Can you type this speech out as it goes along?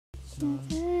I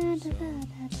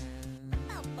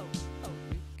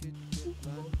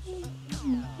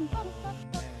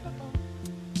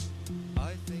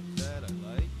think that I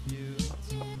like you.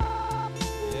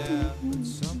 Yeah, but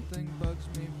something bugs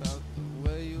me about the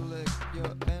way you lick your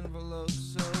envelope.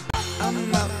 So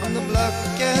I'm out on the block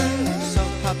again, so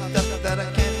popped up that I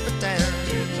can't pretend.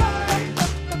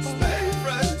 Stay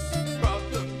friends,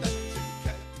 problem that you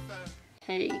can't defend.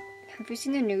 Hey, have you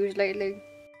seen the news lately?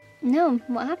 No,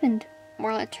 what happened?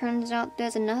 Well, it turns out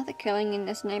there's another killing in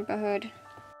this neighborhood.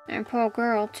 And a poor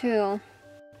girl, too.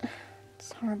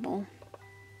 It's horrible.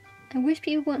 I wish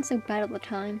people weren't so bad all the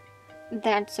time.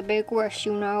 That's a big wish,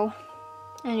 you know.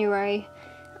 Anyway,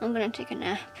 I'm gonna take a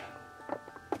nap.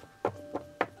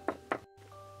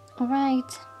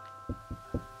 Alright.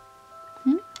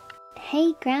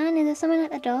 Hey, Gran, is there someone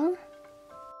at the door?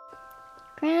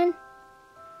 Gran?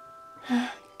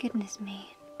 Goodness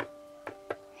me.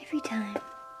 Every time.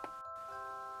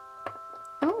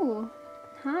 Oh,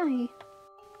 hi.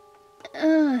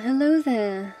 Hello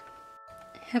there.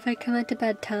 Have I come at a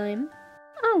bad time?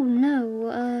 Oh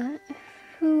no,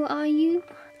 who are you?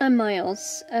 I'm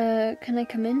Miles. Can I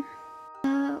come in?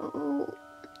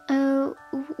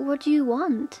 What do you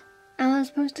want? I was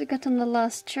supposed to get on the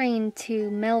last train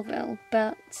to Melville,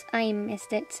 but I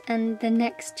missed it, and the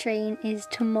next train is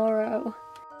tomorrow.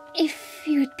 If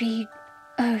you would be,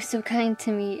 oh, so kind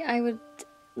to me, I would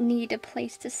need a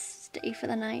place to stay for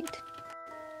the night.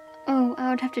 Oh, I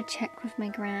would have to check with my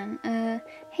Gran.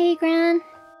 Hey Gran?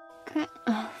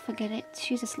 Oh, forget it,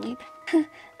 she's asleep.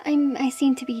 I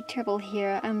seem to be trouble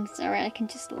here. I'm sorry, I can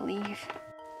just leave.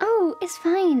 Oh, it's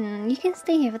fine. You can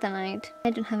stay here for the night.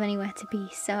 I don't have anywhere to be,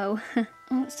 so...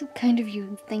 Oh, it's so kind of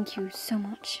you. Thank you so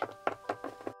much.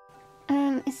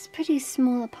 It's a pretty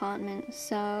small apartment,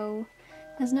 so...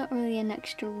 There's not really an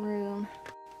extra room.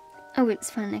 Oh,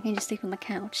 it's fine. I can just sleep on the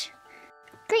couch.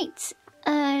 Great!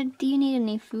 Do you need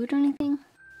any food or anything?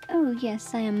 Oh,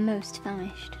 yes, I am most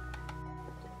famished.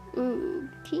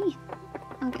 Okay.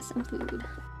 I'll get some food.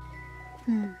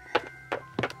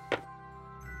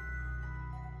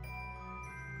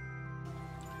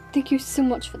 Thank you so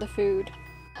much for the food.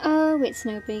 Oh, it's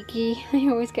no biggie. I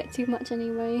always get too much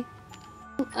anyway.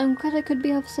 I'm glad I could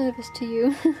be of service to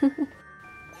you.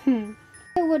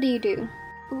 So what do you do?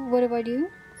 What do I do?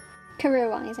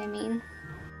 Career-wise, I mean.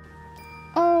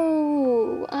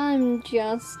 Oh, I'm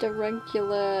just a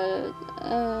regular,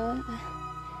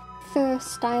 fur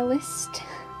stylist.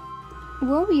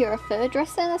 Whoa, you're a fur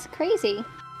dresser? That's crazy.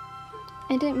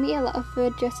 I don't meet a lot of fur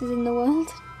dressers in the world.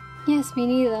 Yes, me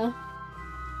neither.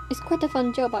 It's quite a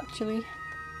fun job, actually.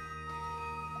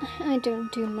 I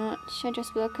don't do much, I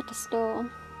just work at a store.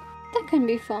 That can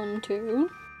be fun, too.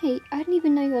 Hey, I didn't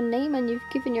even know your name and you've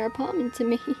given your apartment to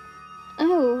me.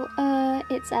 Oh,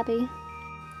 it's Abby.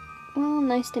 Well,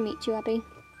 nice to meet you, Abby.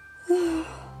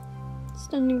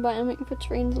 Standing by and waiting for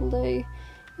trains all day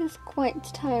is quite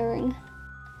tiring.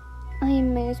 I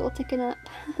may as well take a nap.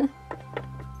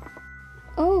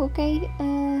 Oh, okay,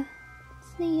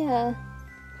 see ya.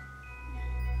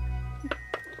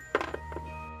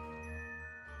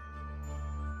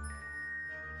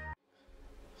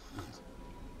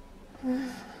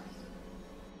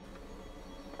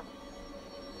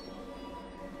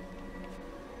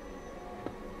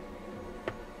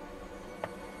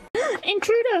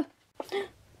 Intruder!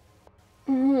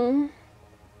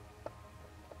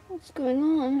 What's going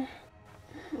on?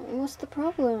 What's the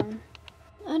problem?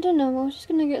 I don't know, I was just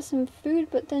gonna get some food,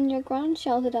 but then your Gran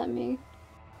shouted at me.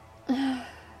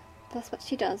 That's what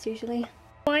she does, usually.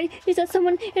 Why? Is that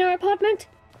someone in our apartment?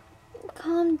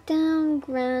 Calm down,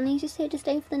 Gran. He's just here to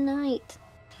stay for the night.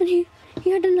 And he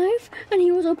had a knife? And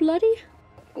he was all bloody?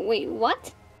 Wait,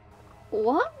 what?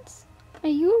 What? Are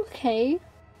you okay?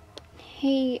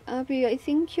 Hey, Abby, I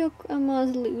think your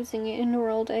grandma's losing it in her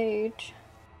old age.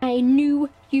 I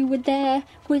knew you were there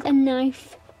with a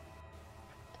knife.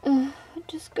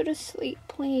 Just go to sleep,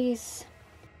 please.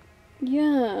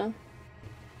 Yeah.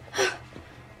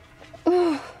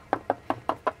 Oh.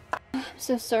 I'm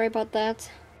so sorry about that.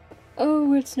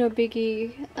 Oh, it's no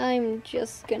biggie. I'm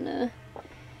just gonna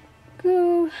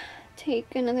go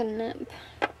take another nap.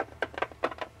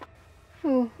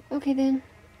 Oh, okay then.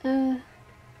 I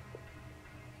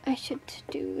should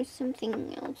do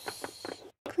something else.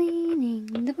 Cleaning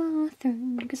the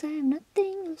bathroom because I have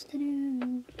nothing else to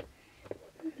do.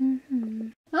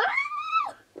 Ah!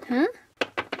 Huh?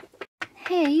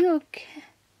 Hey, are you okay?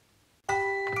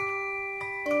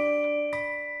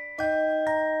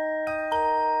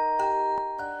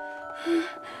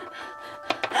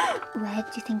 Where do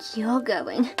you think you're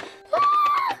going?